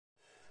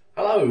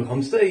Hello,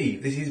 I'm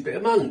Steve, this is a Bit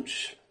of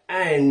Munch,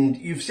 and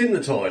you've seen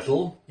the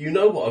title, you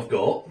know what I've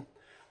got.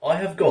 I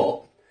have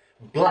got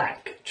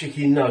black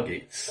chicken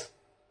nuggets.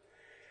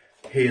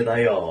 Here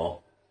they are.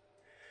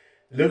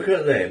 Look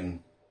at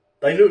them.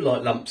 They look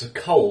like lumps of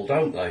coal,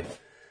 don't they?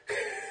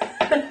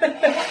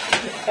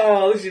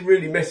 Oh, this is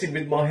really messing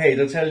with my head,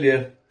 I tell you.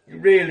 It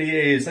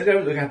really is. They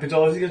don't look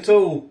appetising at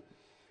all.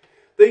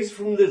 These are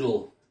from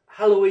Lidl.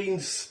 Halloween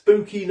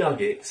spooky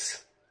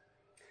nuggets.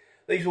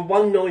 These were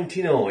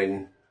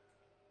 $1.99.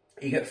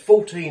 You get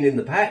 14 in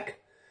the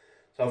pack.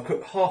 So I've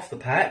cooked half the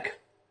pack.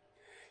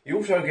 You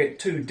also get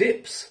 2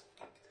 dips.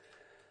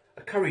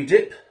 A curry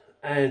dip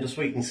and a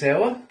sweet and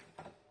sour.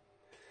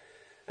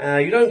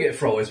 You don't get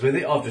fries with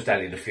it. I've just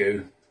added a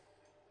few.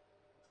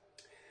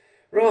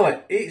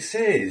 Right, it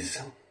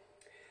says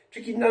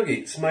chicken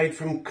nuggets made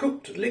from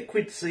cooked,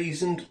 liquid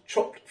seasoned,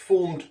 chopped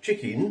formed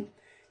chicken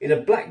in a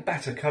black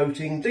batter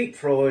coating, deep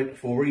fried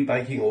for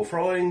rebaking or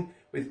frying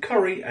with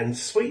curry and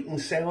sweet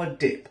and sour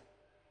dip.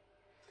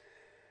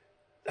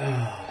 They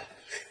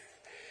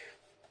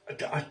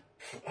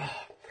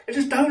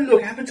just don't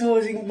look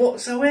appetising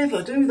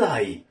whatsoever, do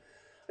they?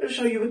 I'll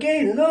show you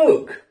again,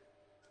 look.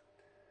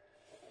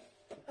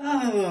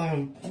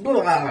 Oh,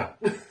 blah.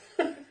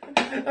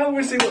 I want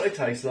to see what they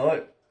taste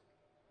like.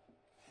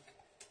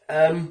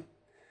 How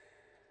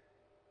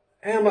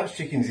much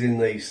chicken's in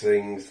these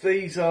things?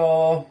 These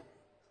are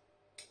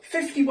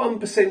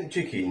 51%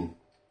 chicken.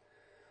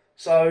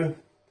 So,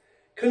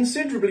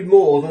 considerably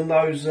more than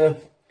those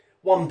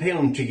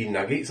 £1 chicken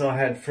nuggets I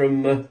had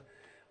from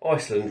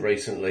Iceland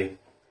recently.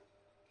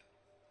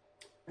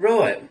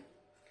 Right,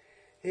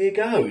 here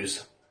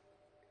goes.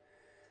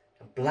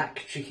 A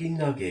black chicken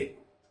nugget.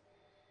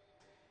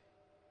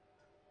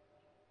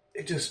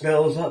 It just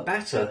smells like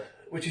batter,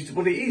 which is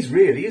what it is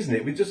really, isn't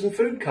it? With just some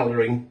food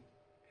colouring.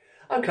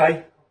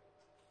 Okay.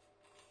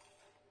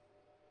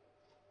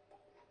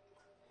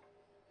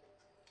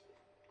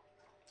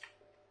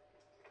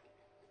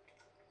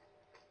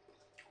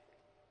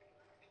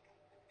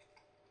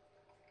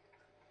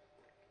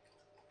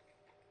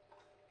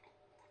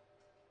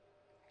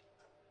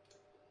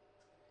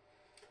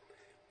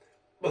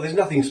 Well, there's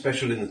nothing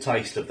special in the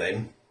taste of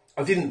them.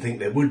 I didn't think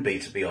there would be,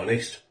 to be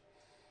honest.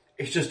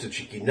 It's just a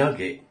chicken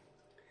nugget.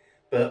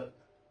 But,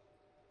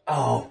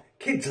 oh,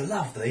 kids will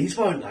love these,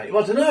 won't they? I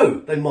don't know,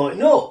 they might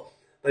not.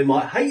 They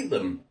might hate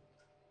them.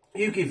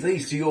 You give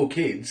these to your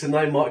kids and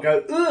they might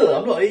go, ugh,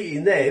 I'm not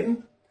eating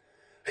them.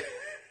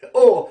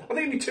 Or, I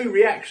think it'll be 2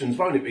 reactions,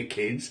 won't it, with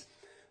kids?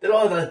 They'll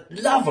either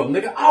love them,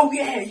 they go, oh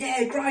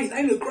yeah, great,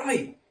 they look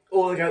great.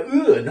 Or they go,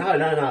 ugh,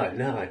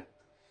 no.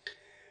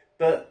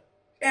 But,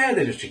 yeah,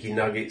 they're just chicken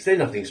nuggets, they're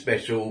nothing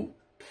special.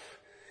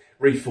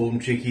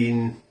 Reformed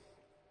chicken.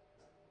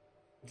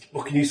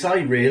 What can you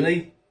say,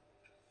 really?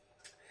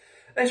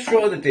 Let's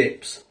try the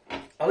dips.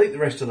 I'll eat the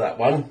rest of that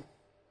one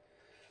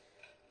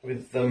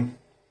with a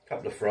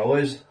couple of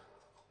fries.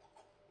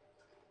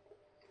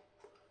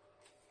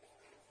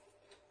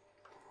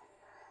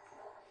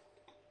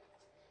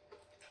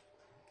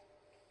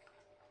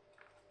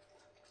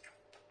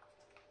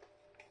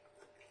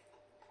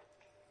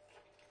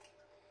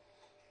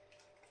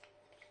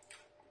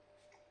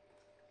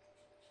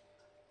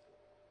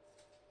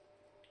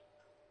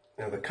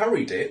 Now the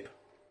curry dip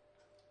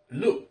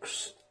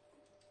looks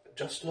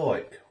just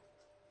like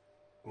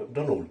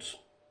McDonald's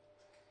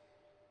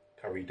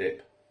curry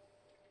dip.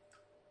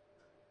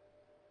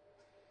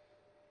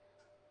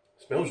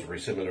 Smells very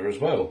similar as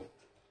well.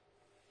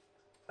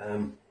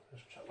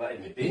 Let's chuck that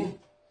in the bin.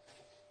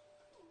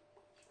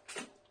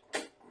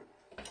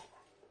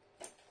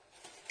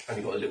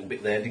 Only got a little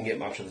bit there, didn't get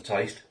much of the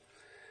taste.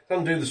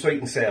 Undo the sweet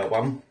and sour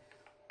one.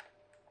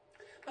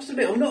 Must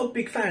admit, I'm not a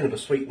big fan of a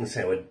sweet and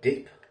sour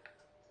dip.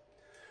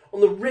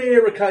 On the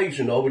rare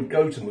occasion I would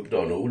go to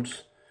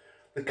McDonald's,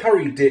 the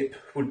curry dip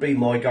would be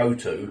my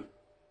go-to.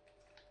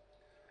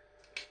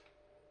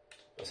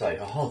 I say,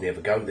 I hardly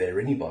ever go there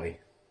anyway.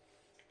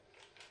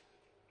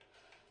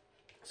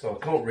 So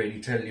I can't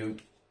really tell you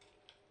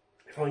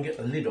if I can get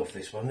the lid off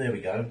this one. There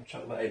we go,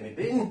 chuck that in my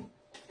bin.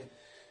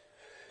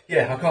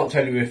 Yeah, I can't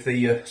tell you if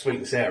the sweet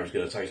and sour is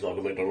going to taste like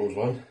a McDonald's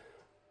one.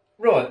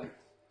 Right,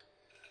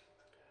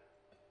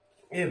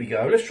 here we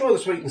go. Let's try the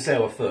sweet and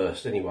sour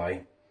first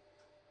anyway.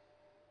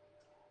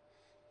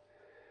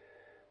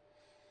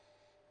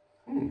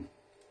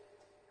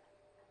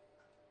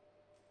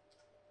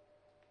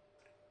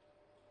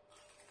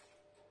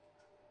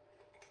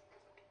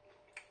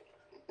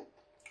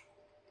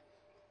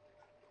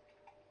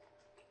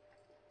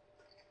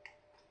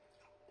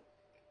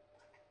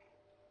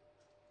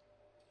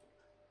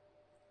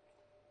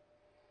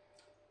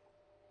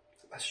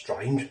 That's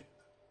strange.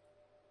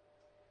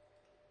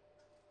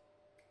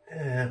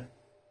 Yeah.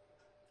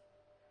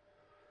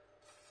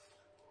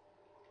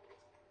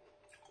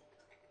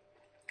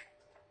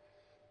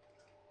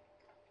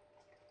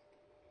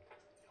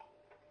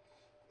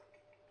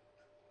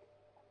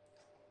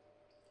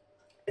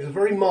 It's a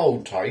very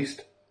mild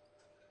taste.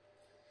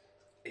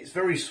 It's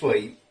very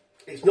sweet.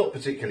 It's not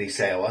particularly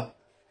sour.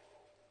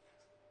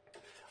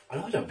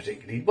 And I don't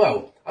particularly,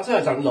 well, I say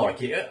I don't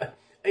like it.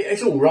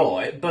 It's all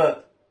right,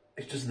 but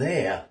it's just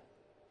there.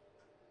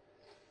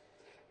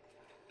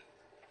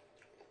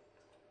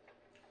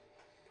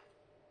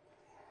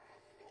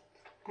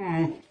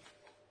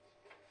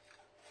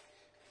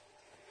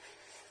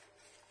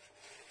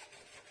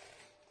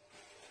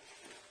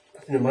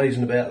 Nothing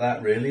amazing about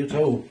that really at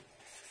all.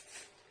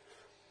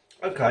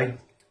 Okay,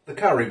 the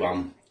curry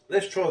one.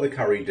 Let's try the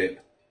curry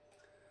dip.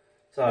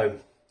 So,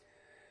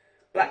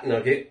 black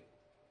nugget,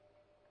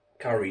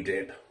 curry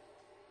dip.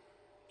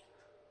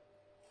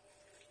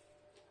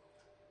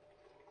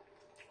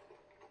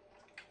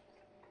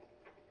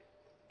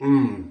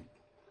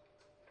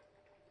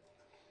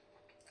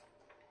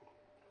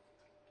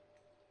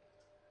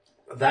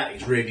 That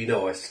is really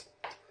nice.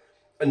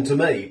 And to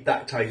me,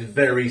 that tastes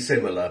very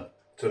similar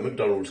to a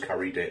McDonald's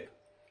curry dip.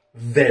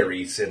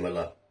 Very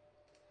similar.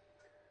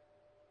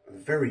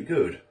 Very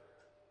good.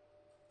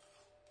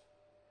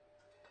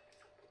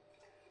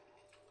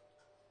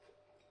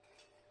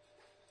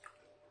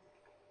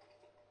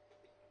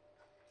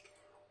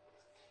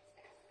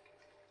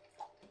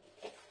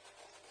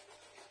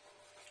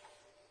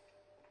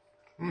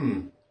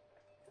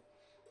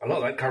 I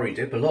like that curry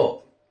dip a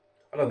lot.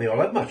 I don't think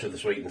I'll have much of the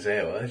sweet and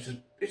sour.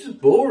 It's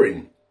just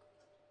boring.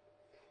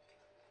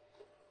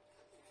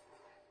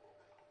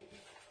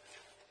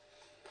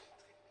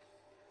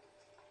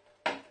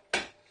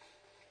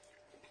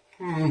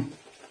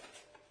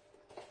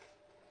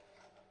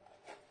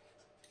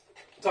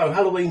 So,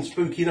 Halloween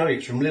spooky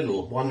nuggets from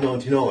Lidl,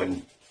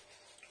 $1.99.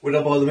 Would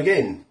I buy them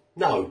again?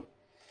 No,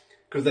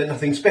 because they're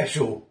nothing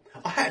special.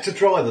 I had to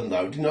try them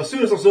though, didn't I? As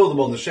soon as I saw them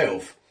on the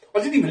shelf, I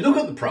didn't even look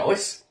at the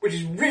price, which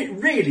is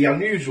really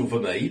unusual for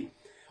me.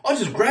 I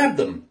just grabbed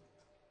them.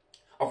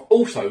 I've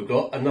also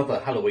got another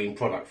Halloween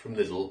product from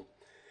Lidl,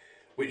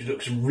 which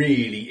looks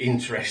really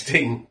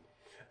interesting,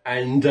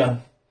 and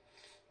I'm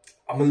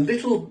a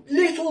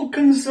little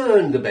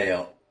concerned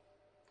about,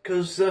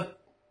 because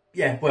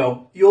yeah,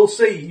 well, you'll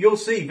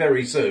see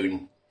very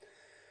soon.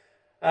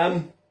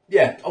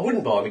 Yeah, I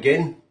wouldn't buy them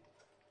again.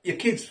 Your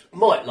kids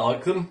might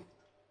like them.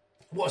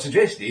 What I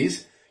suggest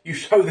is you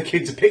show the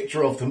kids a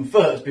picture of them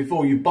first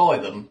before you buy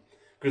them,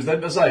 because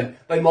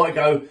they might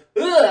go,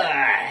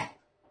 "Ugh!"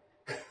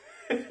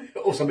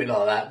 or something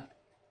like that.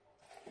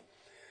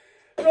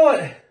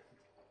 Right.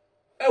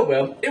 Oh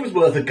well, it was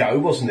worth a go,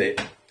 wasn't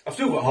it? I've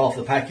still got half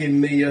the pack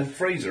in the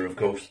freezer, of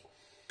course.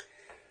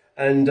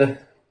 And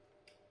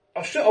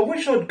I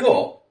wish I'd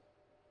got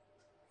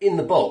in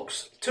the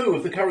box 2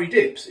 of the curry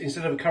dips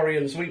instead of a curry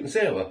and sweet and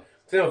sour.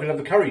 Then I could have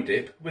a curry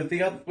dip with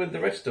the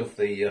rest of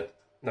the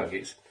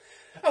nuggets.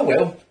 Oh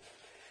well,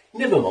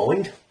 never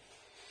mind.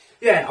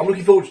 Yeah, I'm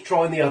looking forward to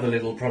trying the other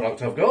little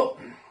product I've got.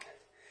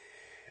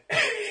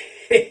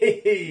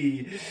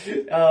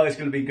 Oh, it's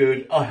going to be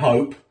good. I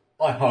hope.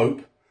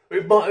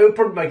 It'll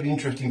probably make an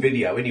interesting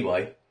video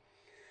anyway.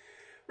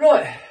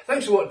 Right,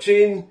 thanks for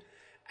watching,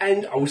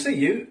 and I will see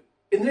you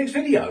in the next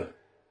video.